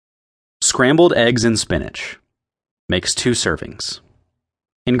Scrambled eggs and spinach. Makes 2 servings.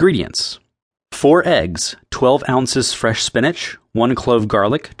 Ingredients: 4 eggs, 12 ounces fresh spinach, 1 clove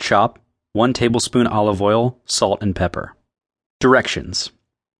garlic, chop, 1 tablespoon olive oil, salt and pepper. Directions: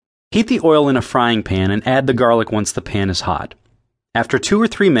 heat the oil in a frying pan and add the garlic once the pan is hot. After 2 or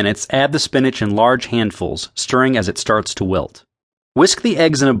 3 minutes, add the spinach in large handfuls, stirring as it starts to wilt. Whisk the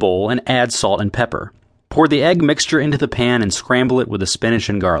eggs in a bowl and add salt and pepper. Pour the egg mixture into the pan and scramble it with the spinach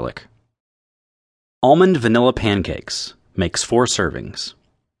and garlic. Almond vanilla pancakes. Makes 4 servings.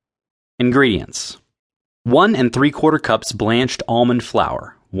 Ingredients: 1 3/4 cups blanched almond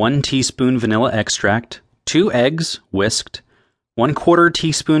flour, 1 teaspoon vanilla extract, 2 eggs, whisked, 1/4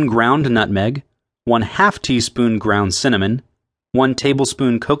 teaspoon ground nutmeg, 1/2 teaspoon ground cinnamon, 1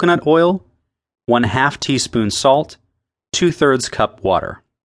 tablespoon coconut oil, 1/2 teaspoon salt, 2/3 cup water.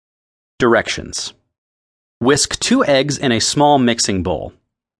 Directions: whisk 2 eggs in a small mixing bowl.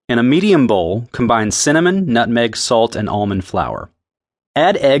 In a medium bowl, combine cinnamon, nutmeg, salt, and almond flour.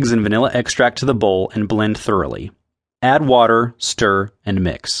 Add eggs and vanilla extract to the bowl and blend thoroughly. Add water, stir, and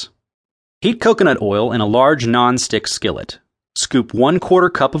mix. Heat coconut oil in a large non-stick skillet. Scoop 1/4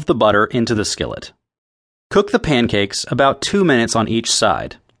 cup of the butter into the skillet. Cook the pancakes about 2 minutes on each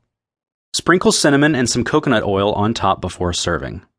side. Sprinkle cinnamon and some coconut oil on top before serving.